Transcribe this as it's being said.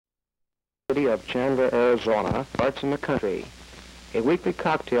city of Chandler, Arizona, starts in the country. A weekly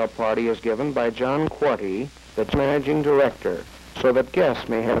cocktail party is given by John Quarty, the managing director, so that guests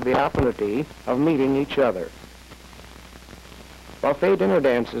may have the opportunity of meeting each other. Buffet dinner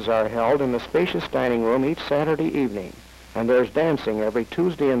dances are held in the spacious dining room each Saturday evening, and there's dancing every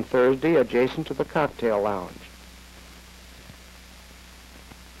Tuesday and Thursday adjacent to the cocktail lounge.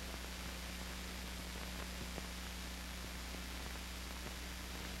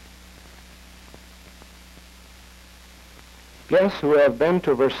 Guests who have been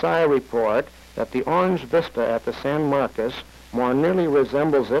to Versailles report that the orange vista at the San Marcos more nearly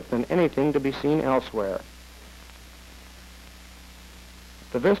resembles it than anything to be seen elsewhere.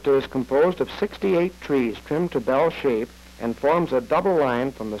 The vista is composed of 68 trees trimmed to bell shape and forms a double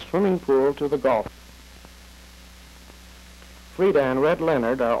line from the swimming pool to the golf. Frida and Red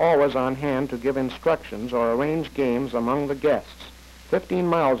Leonard are always on hand to give instructions or arrange games among the guests. 15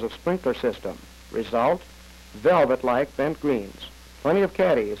 miles of sprinkler system. Result, velvet-like bent greens. Plenty of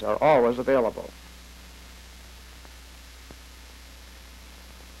caddies are always available.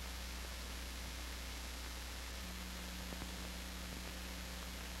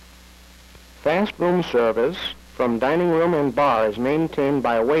 Fast room service from dining room and bar is maintained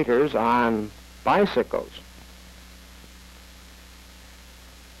by waiters on bicycles.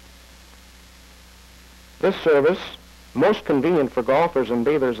 This service, most convenient for golfers and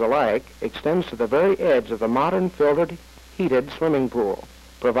bathers alike, extends to the very edge of the modern filtered, heated swimming pool,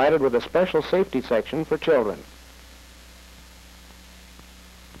 provided with a special safety section for children.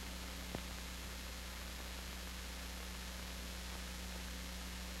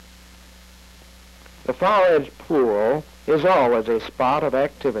 The Flower Edge pool is always a spot of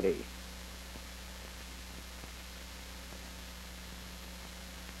activity.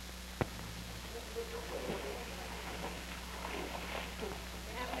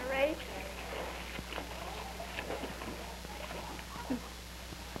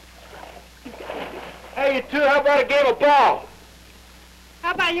 Hey, you two, how about a game of ball?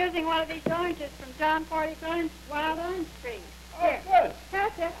 How about using one of these oranges from John Quarty's wild orange tree? Oh, Here. good.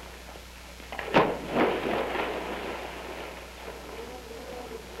 Pass it.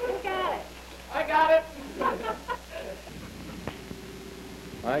 Who got it? I got it.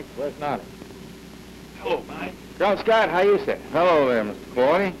 Mike, where's Nolly? Hello, Mike. Colonel Scott, how you say? Hello there, Mr.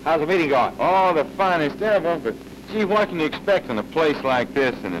 Quarty. How's the meeting going? Oh, the finest ever, but gee, what can you expect in a place like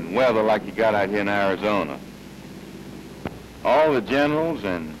this and in weather like you got out here in Arizona? All the generals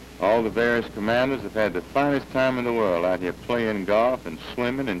and all the various commanders have had the finest time in the world out here playing golf and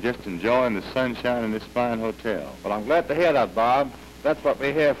swimming and just enjoying the sunshine in this fine hotel. Well, I'm glad to hear that, Bob. That's what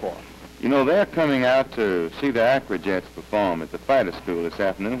we're here for. You know, they're coming out to see the Acrojets perform at the fighter school this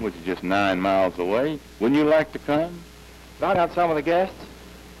afternoon, which is just 9 miles away. Wouldn't you like to come? Not out some of the guests?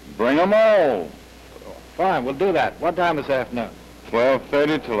 Bring 'em all. Fine, we'll do that. What time this afternoon?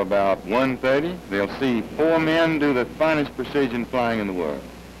 12:30 till about 1:30. They'll see 4 men do the finest precision flying in the world.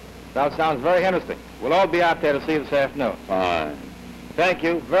 That sounds very interesting. We'll all be out there to see this afternoon. Fine. Thank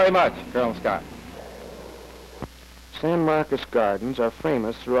you very much, Colonel Scott. San Marcos Gardens are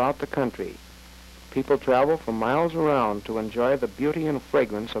famous throughout the country. People travel for miles around to enjoy the beauty and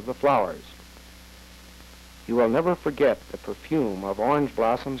fragrance of the flowers. You will never forget the perfume of orange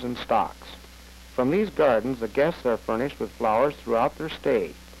blossoms and stalks. From these gardens, the guests are furnished with flowers throughout their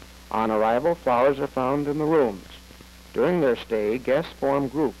stay. On arrival, flowers are found in the rooms. During their stay, guests form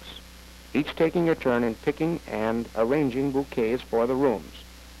groups, each taking a turn in picking and arranging bouquets for the rooms.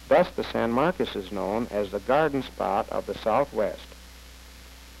 Thus, the San Marcos is known as the garden spot of the Southwest.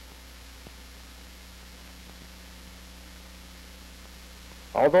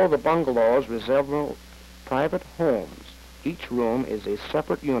 Although the bungalows resemble private homes, each room is a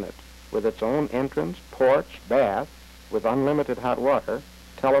separate unit with its own entrance, porch, bath, with unlimited hot water,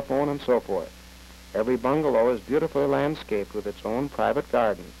 telephone, and so forth. Every bungalow is beautifully landscaped with its own private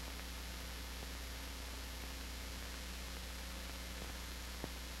garden.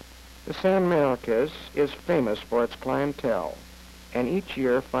 The San Marcos is famous for its clientele, and each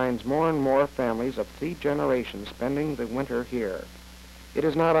year finds more and more families of 3 generations spending the winter here. It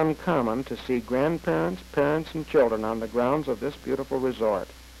is not uncommon to see grandparents, parents, and children on the grounds of this beautiful resort.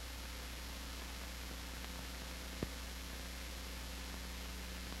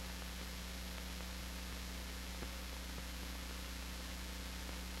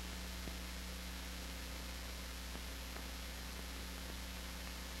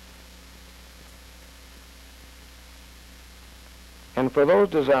 And for those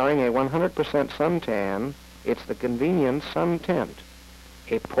desiring a 100% suntan, it's the convenient sun tent,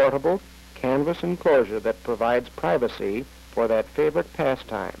 a portable canvas enclosure that provides privacy for that favorite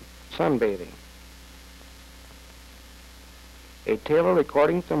pastime. sunbathing. A Taylor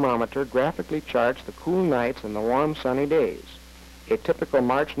recording thermometer graphically charts the cool nights and the warm sunny days. A typical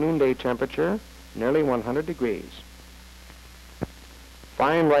March noonday temperature, nearly 100 degrees.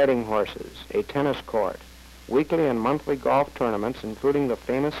 Fine riding horses, a tennis court, weekly and monthly golf tournaments, including the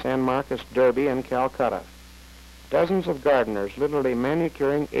famous San Marcos Derby in Calcutta. Dozens of gardeners literally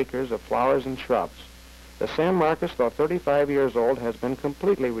manicuring acres of flowers and shrubs. The San Marcos, though 35 years old, has been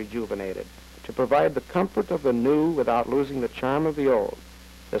completely rejuvenated to provide the comfort of the new without losing the charm of the old.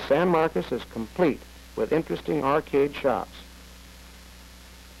 The San Marcos is complete with interesting arcade shops.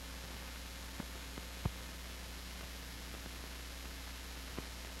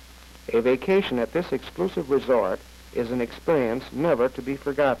 A vacation at this exclusive resort is an experience never to be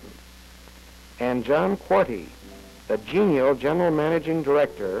forgotten. And John Quarty, the genial general managing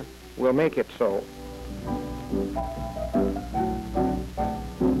director, will make it so.